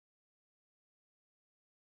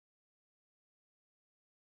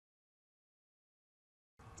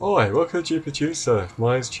Hi, welcome to Drupal.TutSurf.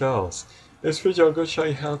 My name's Charles. In this video I'm going to show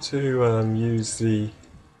you how to use the...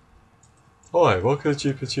 Hi, welcome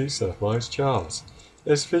to Drupal.TutSurf. My name's Charles. In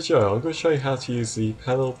this video I'm going to show you how to use the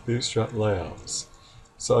panel Bootstrap layouts.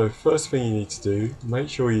 So first thing you need to do, make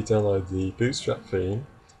sure you download the Bootstrap theme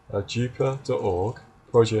at Drupal.org,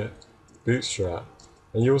 project Bootstrap.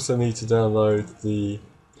 And you also need to download the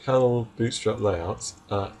panel Bootstrap layouts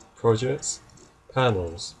at projects,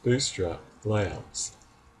 panels, Bootstrap, layouts.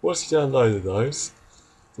 Once you downloaded those,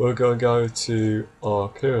 we're going to go to our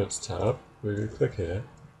Appearance tab. We're going to click here.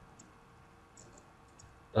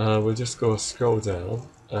 We're just going to scroll down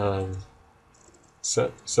and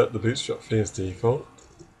set the Bootstrap theme as default.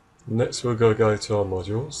 Next we're going to go to our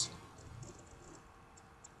modules.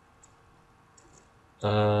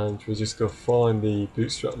 And we're just going to find the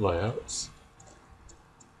Bootstrap layouts.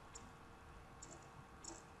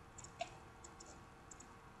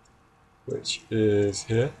 Which is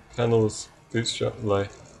here, panels Bootstrap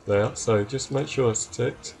layout. So just make sure it's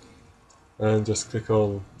ticked and just click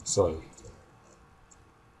on save.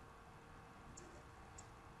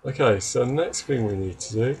 Okay, so the next thing we need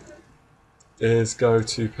to do is go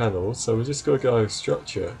to panels. So we're just going to go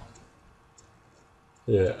structure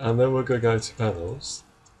here, and then we're going to go to panels,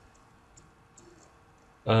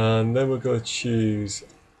 and then we're going to choose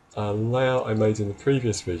a layout I made in the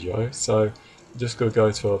previous video. So I'm just going to go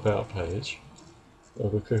to our about page. I'm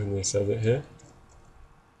going to click on this edit here.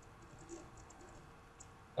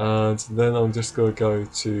 And then I'm just going to go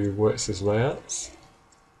to where it says layouts.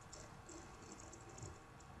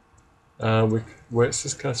 And where it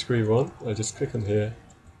says category 1, I just click on here,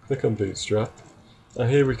 click on Bootstrap. And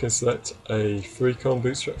here we can select a 3-column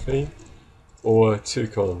Bootstrap theme or a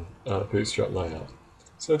 2-column Bootstrap layout.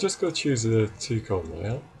 So I'm just going to choose a 2-column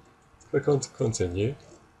layout. Click on to continue.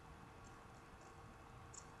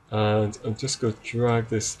 And I'm just going to drag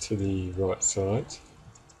this to the right side.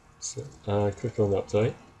 So, click on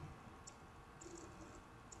update.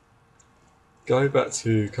 Go back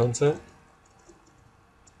to content.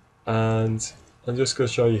 And I'm just going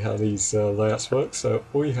to show you how these layouts work. So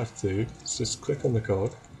all you have to do is just click on the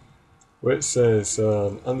cog where it says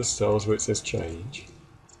under styles, where it says change.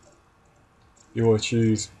 You want to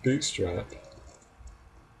choose Bootstrap.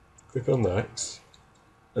 Click on next.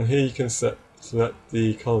 And here you can select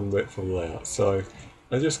the column width for the layout. So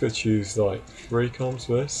I'm just going to choose like 3 columns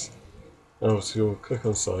for this. And also click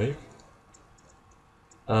on save.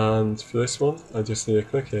 And for this one, I just need to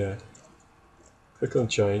click here, click on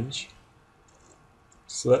change,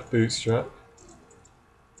 select Bootstrap,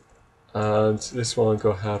 and this one I'm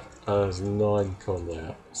going to have as 9-column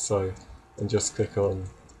layout. So and just click on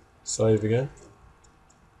save again,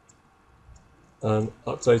 and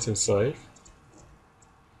update and save.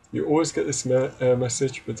 You always get this error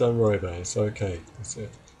message, but don't worry about it, it's okay, that's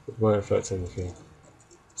it. It won't affect anything.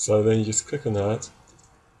 So then you just click on add.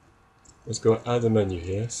 Let's go add a menu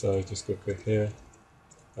here, so just go click here,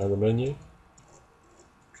 add a menu.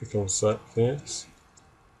 Click on set this,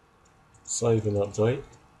 save and update.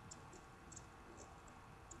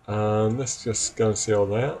 And let's just go and see our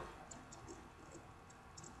layout.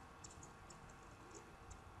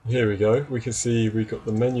 Here we go, we can see we've got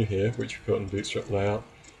the menu here, which we put on Bootstrap layout,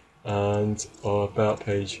 and our about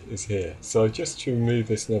page is here. So just to remove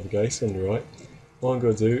this navigation on the right, what I'm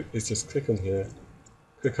going to do is just click on here,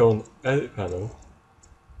 click on edit panel,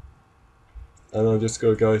 and I'm just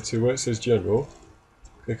going to go to where it says general,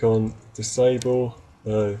 click on disable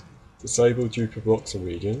Drupal blocks and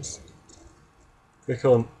regions, click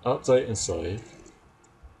on update and save,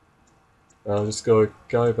 and I'm just going to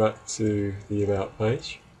go back to the about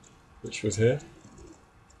page, which was here,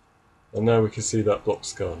 and now we can see that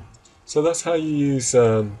block's gone. So that's how you use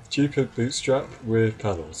Drupal Bootstrap with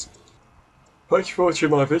panels. Thank you for watching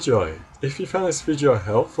my video. If you found this video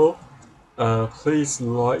helpful, please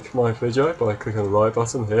like my video by clicking on the like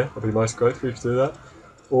button here. I'd be most grateful if you do that.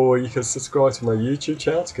 Or you can subscribe to my YouTube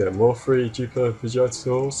channel to get more free Drupal video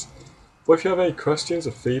tutorials. Or if you have any questions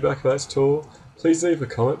or feedback about this tutorial, please leave a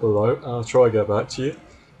comment below and I'll try to get back to you.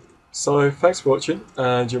 So thanks for watching,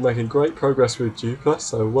 and you're making great progress with Drupal,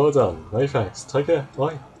 so well done. Many thanks. Take care.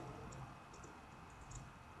 Bye.